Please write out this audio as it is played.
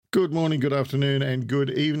Good morning, good afternoon, and good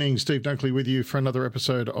evening. Steve Dunkley with you for another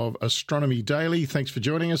episode of Astronomy Daily. Thanks for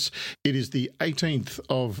joining us. It is the 18th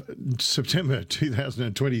of September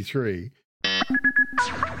 2023.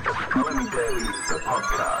 Astronomy Daily, the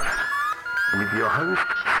podcast, with your host,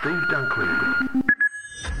 Steve Dunkley.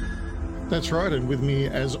 That's right, and with me,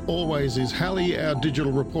 as always, is Hallie, our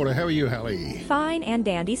digital reporter. How are you, Hallie? Fine and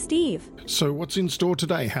dandy, Steve. So what's in store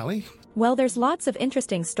today, Hallie? Well, there's lots of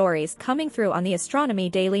interesting stories coming through on the Astronomy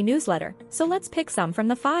Daily newsletter, so let's pick some from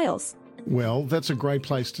the files. Well, that's a great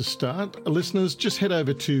place to start. Listeners, just head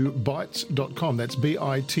over to bitesz.com, that's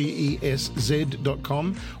bitesz.com,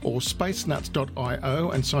 or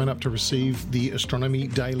spacenuts.io and sign up to receive the Astronomy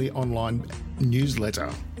Daily online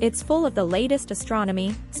newsletter. It's full of the latest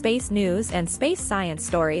astronomy, space news, and space science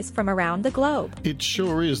stories from around the globe. It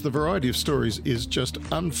sure is. The variety of stories is just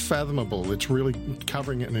unfathomable. It's really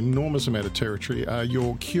covering an enormous amount of territory.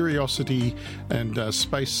 Your curiosity and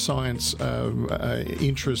space science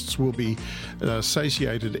interests will be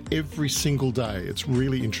satiated every single day. It's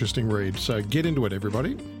really interesting read. So get into it,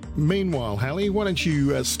 everybody. Meanwhile, Hallie, why don't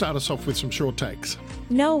you start us off with some short takes?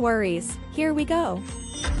 No worries. Here we go.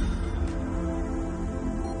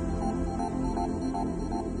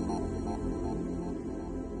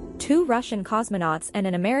 Two Russian cosmonauts and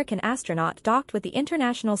an American astronaut docked with the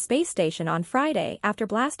International Space Station on Friday after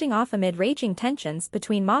blasting off amid raging tensions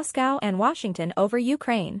between Moscow and Washington over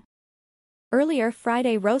Ukraine. Earlier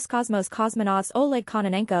Friday, Roscosmos cosmonauts Oleg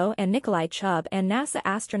Kononenko and Nikolai Chub and NASA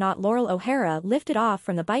astronaut Laurel O'Hara lifted off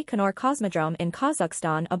from the Baikonur Cosmodrome in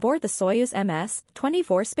Kazakhstan aboard the Soyuz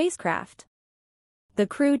MS-24 spacecraft. The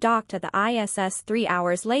crew docked at the ISS 3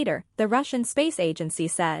 hours later, the Russian space agency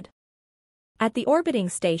said. At the orbiting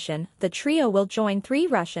station, the trio will join 3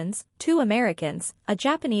 Russians, 2 Americans, a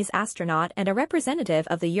Japanese astronaut and a representative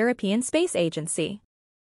of the European Space Agency.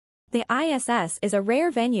 The ISS is a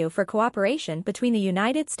rare venue for cooperation between the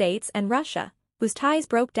United States and Russia, whose ties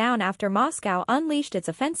broke down after Moscow unleashed its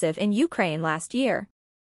offensive in Ukraine last year.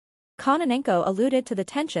 Kononenko alluded to the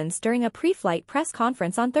tensions during a pre-flight press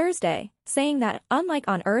conference on Thursday, saying that, unlike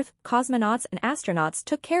on Earth, cosmonauts and astronauts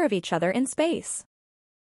took care of each other in space.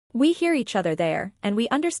 We hear each other there, and we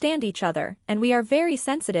understand each other, and we are very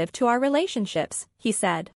sensitive to our relationships, he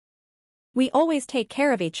said. We always take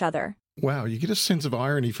care of each other. Wow, you get a sense of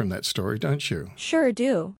irony from that story, don't you? Sure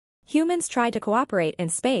do. Humans try to cooperate in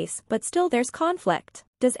space, but still there's conflict.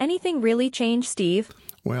 Does anything really change, Steve?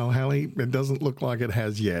 Well, Hallie, it doesn't look like it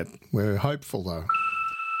has yet. We're hopeful, though.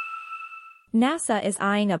 NASA is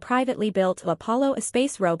eyeing a privately built Apollo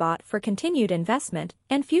space robot for continued investment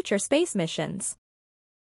and future space missions.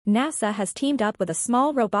 NASA has teamed up with a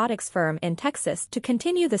small robotics firm in Texas to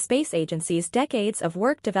continue the space agency's decades of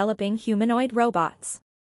work developing humanoid robots.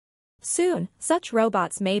 Soon, such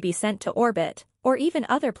robots may be sent to orbit, or even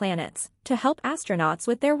other planets, to help astronauts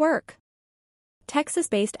with their work.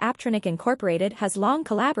 Texas-based Aptronic Incorporated has long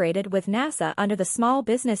collaborated with NASA under the Small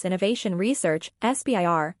Business Innovation Research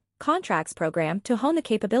 (SBIR) contracts program to hone the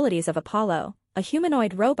capabilities of Apollo, a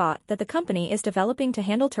humanoid robot that the company is developing to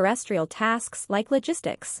handle terrestrial tasks like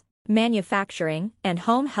logistics, manufacturing, and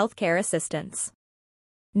home healthcare assistance.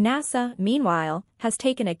 NASA, meanwhile, has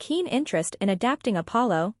taken a keen interest in adapting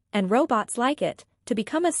Apollo, and robots like it, to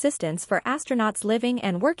become assistants for astronauts living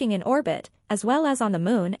and working in orbit, as well as on the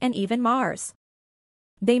Moon and even Mars.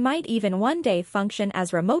 They might even one day function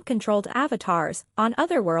as remote-controlled avatars on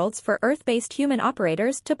other worlds for Earth-based human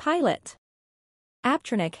operators to pilot.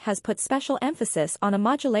 Aptronic has put special emphasis on the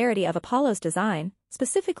modularity of Apollo's design,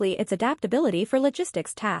 specifically its adaptability for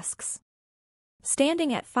logistics tasks.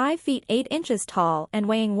 Standing at 5 feet 8 inches tall and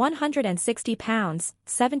weighing 160 pounds,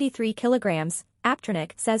 73 kilograms,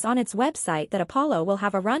 Aptronic says on its website that Apollo will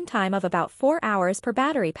have a runtime of about 4 hours per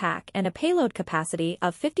battery pack and a payload capacity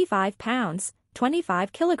of 55 pounds,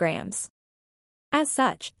 25 kilograms. As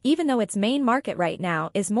such, even though its main market right now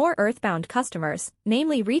is more Earthbound customers,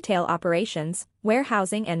 namely retail operations,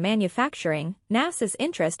 warehousing and manufacturing, NASA's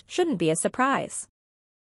interest shouldn't be a surprise.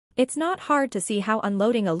 It's not hard to see how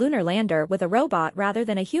unloading a lunar lander with a robot rather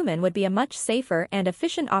than a human would be a much safer and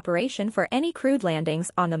efficient operation for any crewed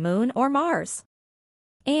landings on the Moon or Mars.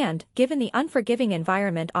 And, given the unforgiving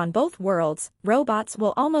environment on both worlds, robots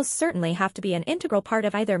will almost certainly have to be an integral part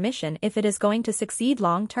of either mission if it is going to succeed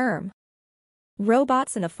long-term.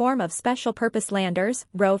 Robots in the form of special-purpose landers,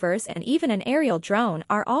 rovers and even an aerial drone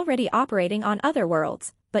are already operating on other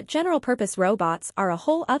worlds, but general-purpose robots are a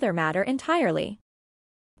whole other matter entirely.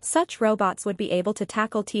 Such robots would be able to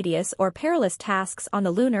tackle tedious or perilous tasks on the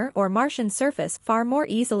lunar or Martian surface far more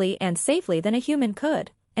easily and safely than a human could,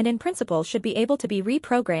 and in principle should be able to be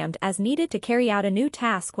reprogrammed as needed to carry out a new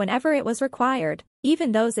task whenever it was required,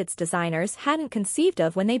 even those its designers hadn't conceived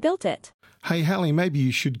of when they built it. Hey, Hallie, maybe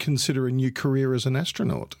you should consider a new career as an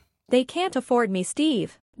astronaut. They can't afford me,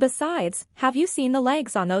 Steve. Besides, have you seen the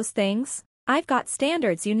legs on those things? I've got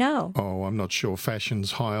standards, you know. Oh, I'm not sure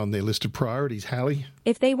fashion's high on their list of priorities, Hallie.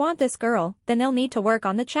 If they want this girl, then they'll need to work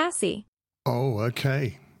on the chassis. Oh,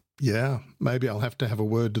 okay. Yeah, maybe I'll have to have a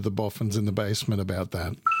word to the boffins in the basement about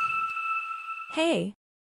that. Hey.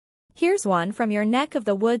 Here's one from your neck of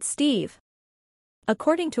the woods, Steve.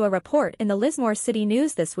 According to a report in the Lismore City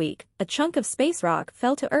News this week, a chunk of space rock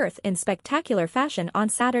fell to Earth in spectacular fashion on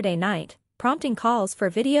Saturday night, prompting calls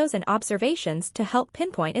for videos and observations to help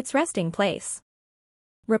pinpoint its resting place.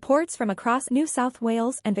 Reports from across New South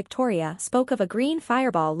Wales and Victoria spoke of a green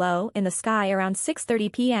fireball low in the sky around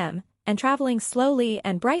 6:30 p.m., and traveling slowly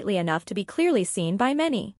and brightly enough to be clearly seen by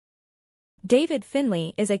many. David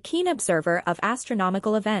Finley is a keen observer of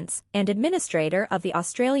astronomical events and administrator of the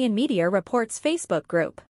Australian Meteor Reports Facebook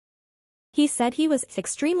group. He said he was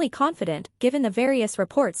extremely confident given the various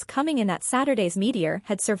reports coming in that Saturday's meteor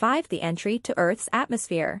had survived the entry to Earth's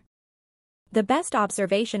atmosphere. The best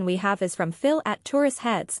observation we have is from Phil at Tourist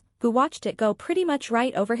Heads, who watched it go pretty much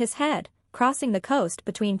right over his head, crossing the coast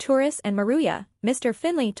between Touris and Maruya, Mr.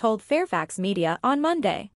 Finley told Fairfax Media on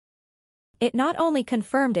Monday. It not only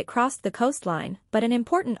confirmed it crossed the coastline, but an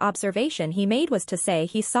important observation he made was to say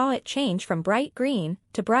he saw it change from bright green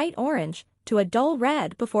to bright orange to a dull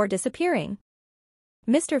red before disappearing.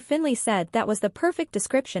 Mr. Finley said that was the perfect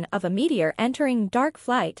description of a meteor entering dark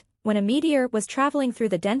flight, when a meteor was traveling through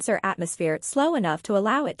the denser atmosphere slow enough to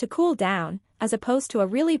allow it to cool down, as opposed to a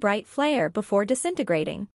really bright flare before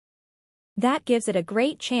disintegrating. That gives it a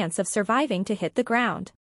great chance of surviving to hit the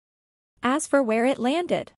ground. As for where it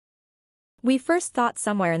landed, we first thought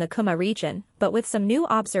somewhere in the Kuma region, but with some new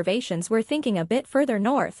observations we're thinking a bit further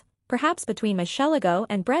north, perhaps between Michelago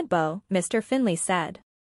and Breadbow, Mr. Finley said.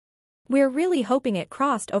 We're really hoping it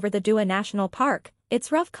crossed over the Dua National Park.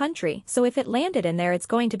 It's rough country, so if it landed in there it's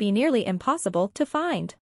going to be nearly impossible to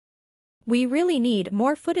find. We really need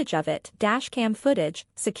more footage of it, dashcam footage,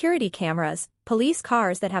 security cameras, police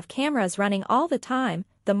cars that have cameras running all the time.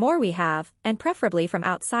 The more we have, and preferably from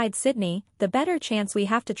outside Sydney, the better chance we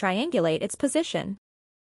have to triangulate its position.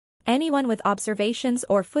 Anyone with observations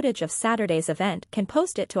or footage of Saturday's event can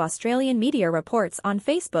post it to Australian Meteor Reports on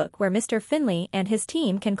Facebook, where Mr. Finley and his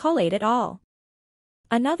team can collate it all.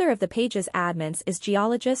 Another of the page's admins is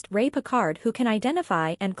geologist Ray Picard, who can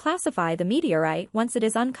identify and classify the meteorite once it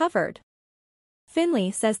is uncovered.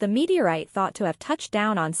 Finley says the meteorite thought to have touched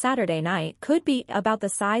down on Saturday night could be about the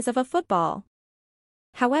size of a football.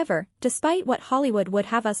 However, despite what Hollywood would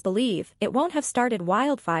have us believe, it won't have started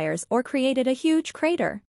wildfires or created a huge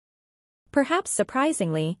crater. Perhaps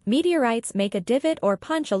surprisingly, meteorites make a divot or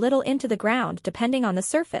punch a little into the ground depending on the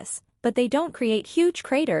surface, but they don't create huge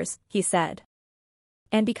craters, he said.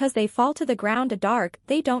 And because they fall to the ground dark,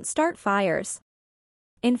 they don't start fires.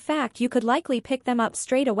 In fact, you could likely pick them up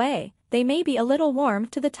straight away. They may be a little warm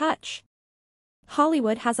to the touch.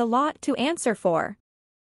 Hollywood has a lot to answer for.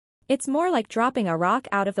 It's more like dropping a rock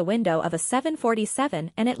out of the window of a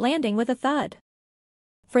 747 and it landing with a thud.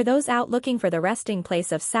 For those out looking for the resting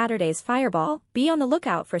place of Saturday's fireball, be on the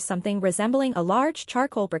lookout for something resembling a large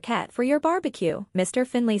charcoal briquette for your barbecue, Mr.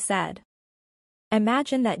 Finley said.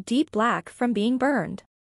 Imagine that deep black from being burned.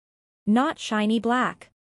 Not shiny black.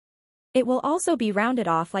 It will also be rounded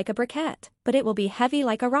off like a briquette, but it will be heavy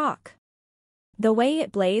like a rock. The way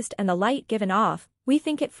it blazed and the light given off, we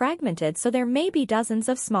think it fragmented, so there may be dozens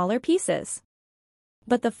of smaller pieces.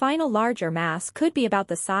 But the final larger mass could be about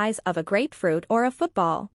the size of a grapefruit or a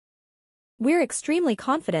football. We're extremely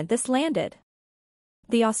confident this landed.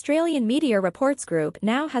 The Australian Meteor Reports group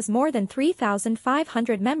now has more than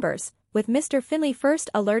 3,500 members, with Mr. Finley first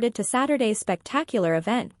alerted to Saturday's spectacular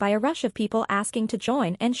event by a rush of people asking to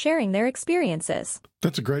join and sharing their experiences.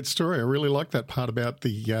 That's a great story. I really like that part about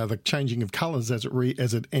the changing of colours as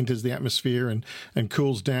it enters the atmosphere and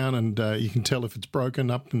cools down, and you can tell if it's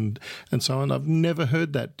broken up and so on. I've never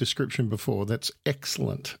heard that description before. That's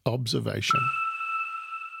excellent observation.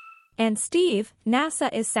 And Steve,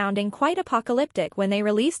 NASA is sounding quite apocalyptic when they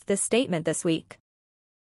released this statement this week.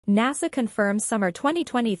 NASA confirms summer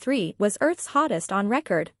 2023 was Earth's hottest on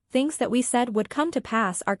record. Things that we said would come to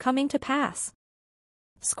pass are coming to pass.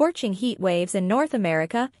 Scorching heat waves in North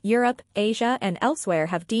America, Europe, Asia and elsewhere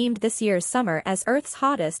have deemed this year's summer as Earth's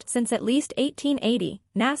hottest since at least 1880,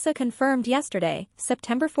 NASA confirmed yesterday,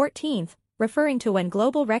 September 14, referring to when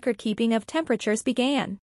global record-keeping of temperatures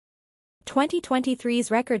began.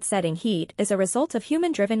 2023's record-setting heat is a result of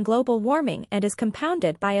human-driven global warming and is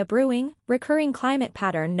compounded by a brewing, recurring climate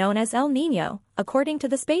pattern known as El Niño, according to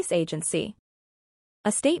the space agency.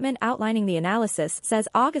 A statement outlining the analysis says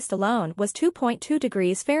August alone was 2.2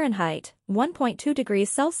 degrees Fahrenheit, 1.2 degrees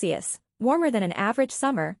Celsius, warmer than an average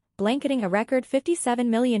summer, blanketing a record 57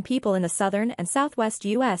 million people in the southern and southwest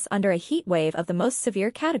U.S. under a heat wave of the most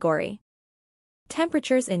severe category.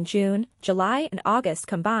 Temperatures in June, July and August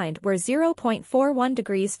combined were 0.41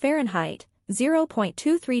 degrees Fahrenheit,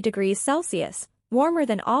 0.23 degrees Celsius, warmer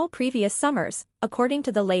than all previous summers, according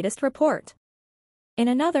to the latest report. In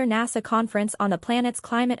another NASA conference on the planet's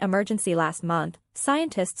climate emergency last month,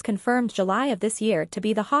 scientists confirmed July of this year to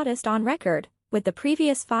be the hottest on record, with the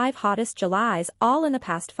previous 5 hottest Julys all in the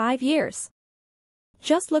past 5 years.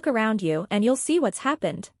 Just look around you and you'll see what's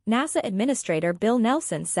happened, NASA Administrator Bill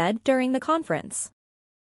Nelson said during the conference.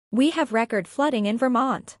 We have record flooding in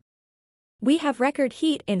Vermont. We have record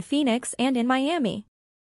heat in Phoenix and in Miami.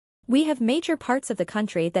 We have major parts of the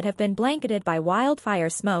country that have been blanketed by wildfire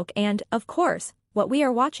smoke and, of course, what we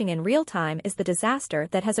are watching in real time is the disaster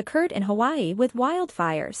that has occurred in Hawaii with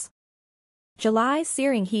wildfires. July's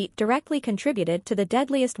searing heat directly contributed to the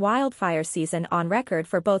deadliest wildfire season on record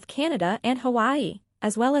for both Canada and Hawaii,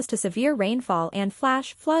 as well as to severe rainfall and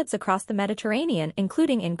flash floods across the Mediterranean,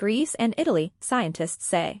 including in Greece and Italy, scientists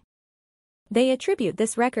say. They attribute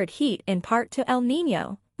this record heat in part to El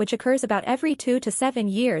Niño, which occurs about every 2 to 7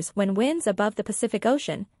 years when winds above the Pacific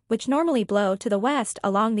Ocean, which normally blow to the west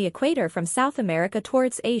along the equator from South America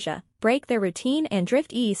towards Asia, break their routine and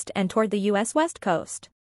drift east and toward the U.S. West Coast.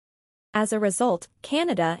 As a result,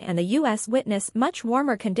 Canada and the U.S. witness much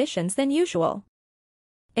warmer conditions than usual.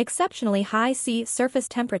 Exceptionally high sea surface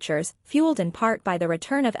temperatures, fueled in part by the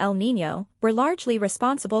return of El Niño, were largely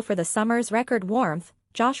responsible for the summer's record warmth,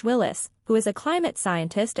 Josh Willis, who is a climate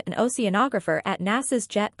scientist and oceanographer at NASA's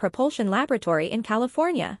Jet Propulsion Laboratory in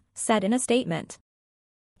California, said in a statement.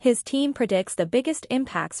 His team predicts the biggest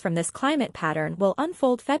impacts from this climate pattern will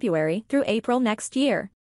unfold February through April next year.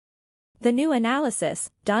 The new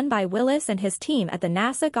analysis, done by Willis and his team at the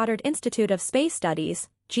NASA Goddard Institute of Space Studies,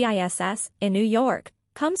 GISS, in New York,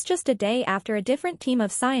 comes just a day after a different team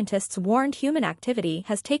of scientists warned human activity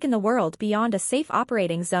has taken the world beyond a safe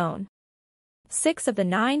operating zone. 6 of the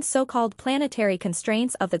 9 so-called planetary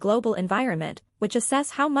constraints of the global environment, which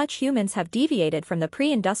assess how much humans have deviated from the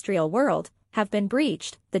pre-industrial world, have been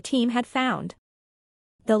breached, the team had found.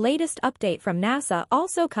 The latest update from NASA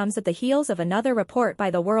also comes at the heels of another report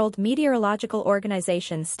by the World Meteorological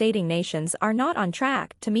Organization stating nations are not on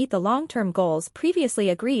track to meet the long-term goals previously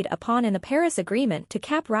agreed upon in the Paris Agreement to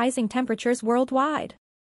cap rising temperatures worldwide.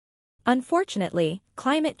 Unfortunately,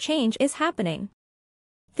 climate change is happening.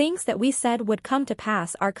 Things that we said would come to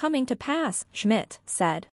pass are coming to pass, Schmidt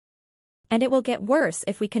said. And it will get worse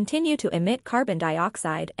if we continue to emit carbon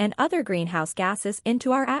dioxide and other greenhouse gases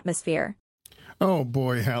into our atmosphere. Oh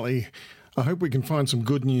boy, Hallie. I hope we can find some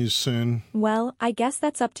good news soon. Well, I guess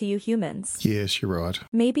that's up to you humans. Yes, you're right.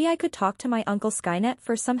 Maybe I could talk to my Uncle Skynet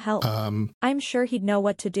for some help. I'm sure he'd know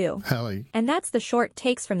what to do. Hallie. And that's the short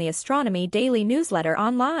takes from the Astronomy Daily newsletter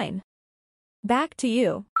online. Back to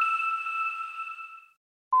you.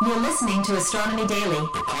 You're listening to Astronomy Daily,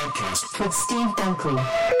 the podcast with Steve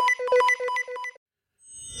Dunkley.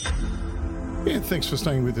 Yeah, thanks for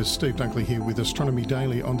staying with us. Steve Dunkley here with Astronomy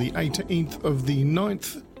Daily on the 18th of the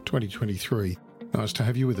 9th, 2023. Nice to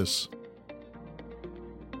have you with us.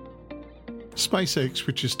 SpaceX,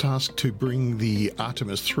 which is tasked to bring the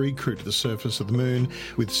Artemis 3 crew to the surface of the moon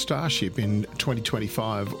with Starship in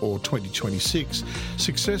 2025 or 2026,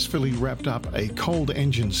 successfully wrapped up a cold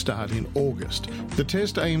engine start in August. The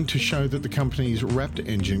test aimed to show that the company's Raptor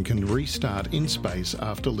engine can restart in space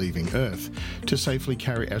after leaving Earth to safely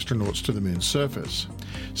carry astronauts to the moon's surface.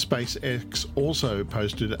 SpaceX also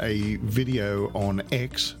posted a video on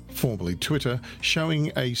X, formerly Twitter,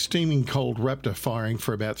 showing a steaming cold Raptor firing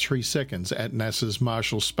for about 3 seconds at NASA's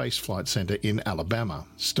Marshall Space Flight Center in Alabama.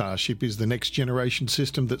 Starship is the next generation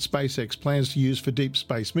system that SpaceX plans to use for deep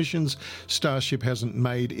space missions. Starship hasn't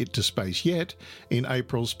made it to space yet. In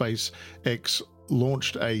April, SpaceX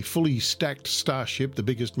launched a fully stacked Starship, the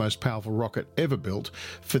biggest, most powerful rocket ever built,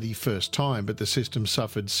 for the first time, but the system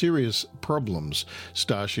suffered serious problems.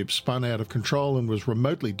 Starship spun out of control and was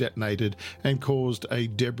remotely detonated and caused a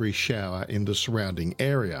debris shower in the surrounding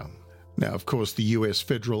area. Now, of course, the US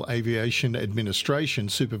Federal Aviation Administration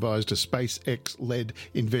supervised a SpaceX-led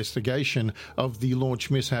investigation of the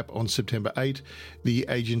launch mishap on September 8. The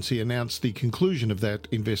agency announced the conclusion of that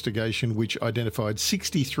investigation, which identified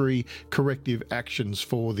 63 corrective actions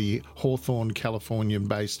for the Hawthorne,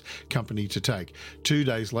 California-based company to take. 2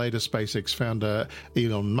 days later, SpaceX founder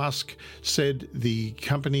Elon Musk said the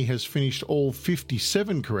company has finished all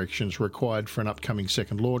 57 corrections required for an upcoming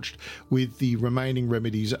second launch, with the remaining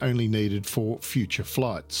remedies only needed for future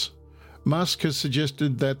flights. Musk has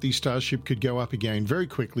suggested that the Starship could go up again very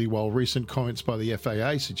quickly, while recent comments by the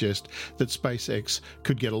FAA suggest that SpaceX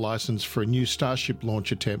could get a license for a new Starship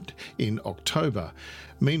launch attempt in October.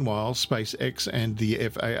 Meanwhile, SpaceX and the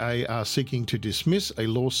FAA are seeking to dismiss a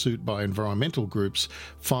lawsuit by environmental groups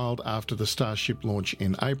filed after the Starship launch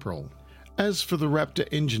in April. As for the Raptor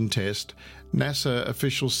engine test, NASA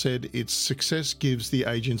officials said its success gives the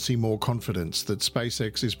agency more confidence that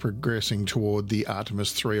SpaceX is progressing toward the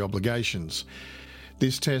Artemis 3 obligations.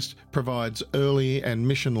 This test provides early and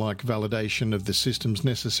mission-like validation of the systems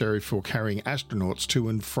necessary for carrying astronauts to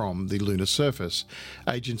and from the lunar surface,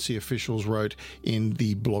 agency officials wrote in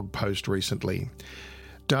the blog post recently.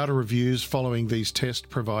 Data reviews following these tests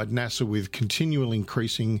provide NASA with continual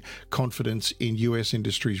increasing confidence in US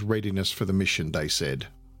industry's readiness for the mission, they said.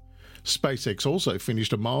 SpaceX also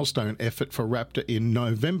finished a milestone effort for Raptor in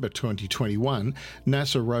November 2021,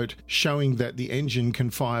 NASA wrote, showing that the engine can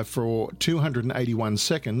fire for 281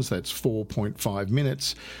 seconds, that's 4.5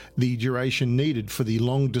 minutes, the duration needed for the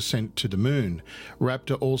long descent to the moon.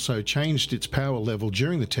 Raptor also changed its power level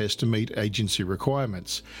during the test to meet agency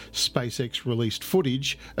requirements. SpaceX released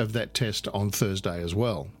footage of that test on Thursday as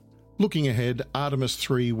well. Looking ahead, Artemis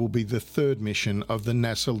 3 will be the third mission of the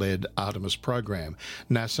NASA-led Artemis program.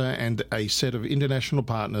 NASA and a set of international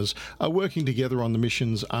partners are working together on the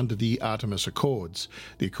missions under the Artemis Accords.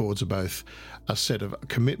 The Accords are both a set of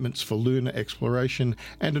commitments for lunar exploration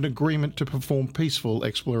and an agreement to perform peaceful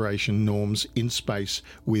exploration norms in space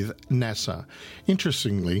with NASA.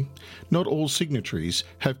 Interestingly, not all signatories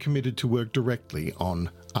have committed to work directly on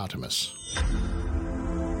Artemis.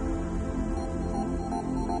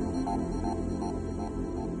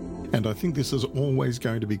 And I think this is always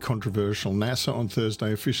going to be controversial. NASA on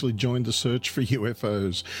Thursday officially joined the search for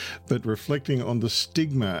UFOs, but reflecting on the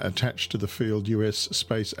stigma attached to the field, US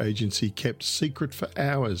Space Agency kept secret for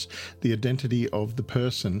hours the identity of the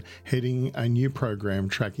person heading a new program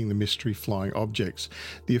tracking the mystery flying objects.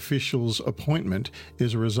 The official's appointment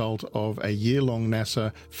is a result of a year-long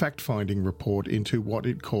NASA fact-finding report into what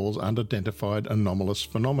it calls unidentified anomalous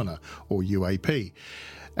phenomena, or UAP.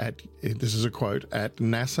 This is a quote, "At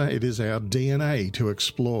NASA, it is our DNA to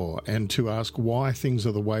explore and to ask why things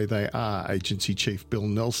are the way they are," Agency Chief Bill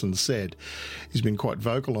Nelson said. He's been quite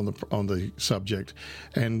vocal on the subject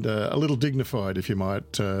and a little dignified, if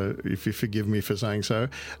you forgive me for saying so.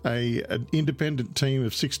 An independent team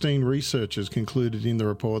of 16 researchers concluded in the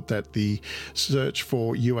report that the search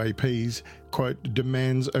for UAPs, quote,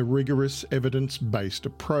 demands a rigorous evidence-based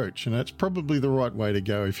approach, and that's probably the right way to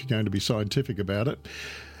go if you're going to be scientific about it.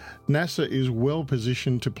 NASA is well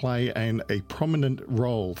positioned to play a prominent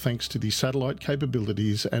role thanks to the satellite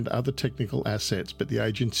capabilities and other technical assets, but the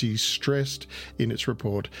agency stressed in its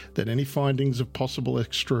report that any findings of possible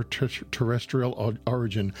extraterrestrial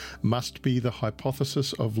origin must be the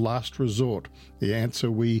hypothesis of last resort, the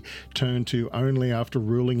answer we turn to only after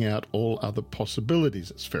ruling out all other possibilities.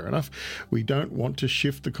 That's fair enough. We don't want to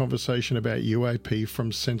shift the conversation about UAP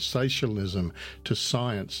from sensationalism to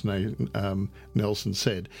science, Nelson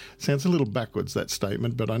said. Sounds a little backwards, that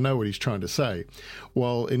statement, but I know what he's trying to say.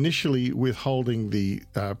 While initially withholding the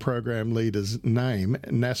program leader's name,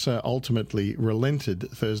 NASA ultimately relented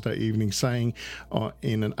Thursday evening, saying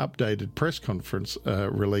in an updated press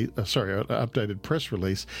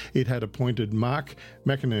release, it had appointed Mark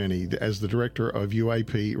McInerney as the director of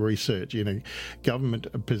UAP research. In a government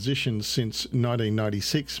position since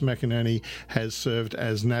 1996, McInerney has served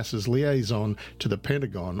as NASA's liaison to the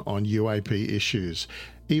Pentagon on UAP issues.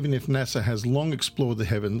 Even if NASA has long explored the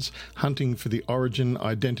heavens, hunting for the origin,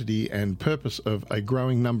 identity and purpose of a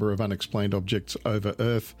growing number of unexplained objects over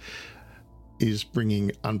Earth is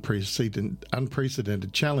bringing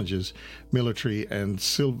unprecedented challenges, military and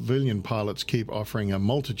civilian pilots keep offering a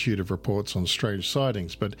multitude of reports on strange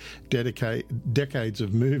sightings, but decades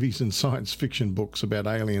of movies and science fiction books about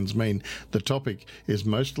aliens mean the topic is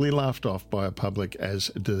mostly laughed off by a public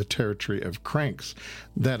as the territory of cranks.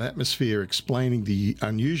 That atmosphere explaining the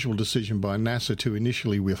unusual decision by NASA to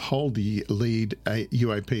initially withhold the lead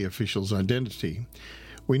UAP official's identity.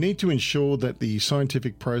 We need to ensure that the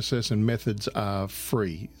scientific process and methods are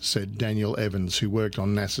free, said Daniel Evans, who worked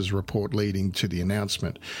on NASA's report leading to the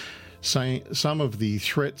announcement, saying some of the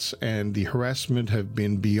threats and the harassment have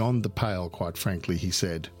been beyond the pale, quite frankly, he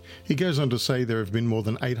said. He goes on to say there have been more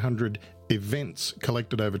than 800 events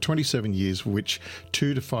collected over 27 years, of which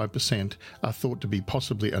 2 to 5% are thought to be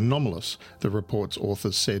possibly anomalous, the report's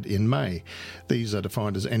authors said in May. These are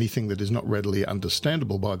defined as anything that is not readily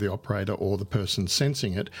understandable by the operator or the person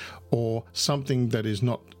sensing it, or something that is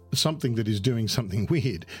doing something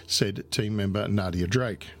weird, said team member Nadia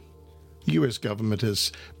Drake. The US government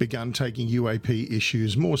has begun taking UAP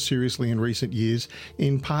issues more seriously in recent years,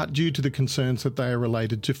 in part due to the concerns that they are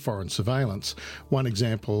related to foreign surveillance. One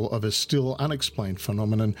example of a still unexplained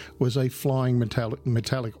phenomenon was a flying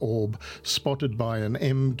metallic orb spotted by an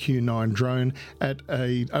MQ-9 drone at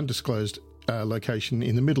an undisclosed location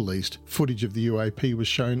in the Middle East. Footage of the UAP was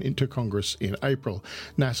shown into Congress in April.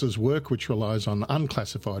 NASA's work, which relies on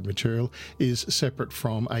unclassified material, is separate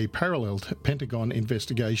from a parallel Pentagon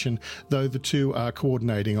investigation, though the two are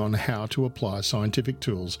coordinating on how to apply scientific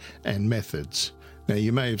tools and methods. Now,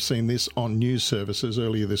 you may have seen this on news services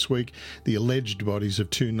earlier this week. The alleged bodies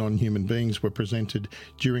of two non-human beings were presented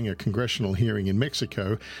during a congressional hearing in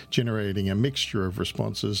Mexico, generating a mixture of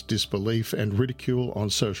responses, disbelief and ridicule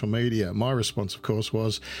on social media. My response, of course,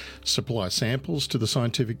 was supply samples to the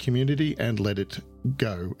scientific community and let it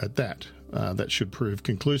go at that. That should prove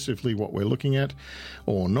conclusively what we're looking at,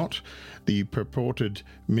 or not. The purported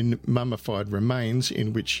mummified remains,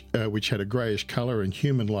 which had a greyish colour and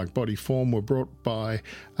human-like body form, were brought by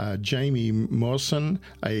Jamie Morrison,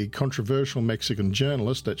 a controversial Mexican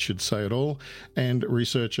journalist, that should say it all, and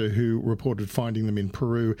researcher who reported finding them in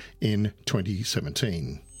Peru in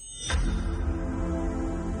 2017.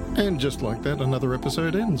 And just like that, another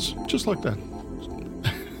episode ends. Just like that.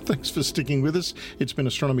 Thanks for sticking with us. It's been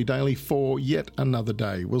Astronomy Daily for yet another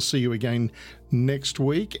day. We'll see you again next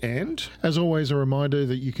week. And as always, a reminder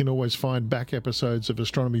that you can always find back episodes of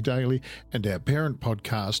Astronomy Daily and our parent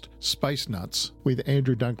podcast, Space Nuts, with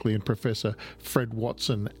Andrew Dunkley and Professor Fred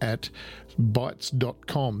Watson at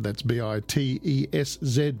bitesz.com. That's bitesz.com,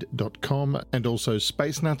 and also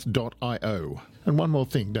spacenuts.io. And one more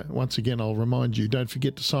thing, once again, I'll remind you, don't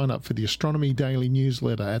forget to sign up for the Astronomy Daily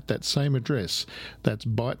newsletter at that same address. That's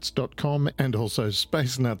bitesz.com and also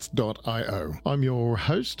spacenuts.io. I'm your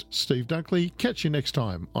host, Steve Dunkley. Catch you next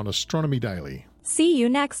time on Astronomy Daily. See you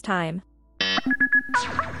next time.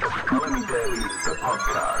 Astronomy Daily, the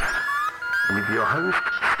podcast, with your host,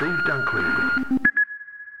 Steve Dunkley.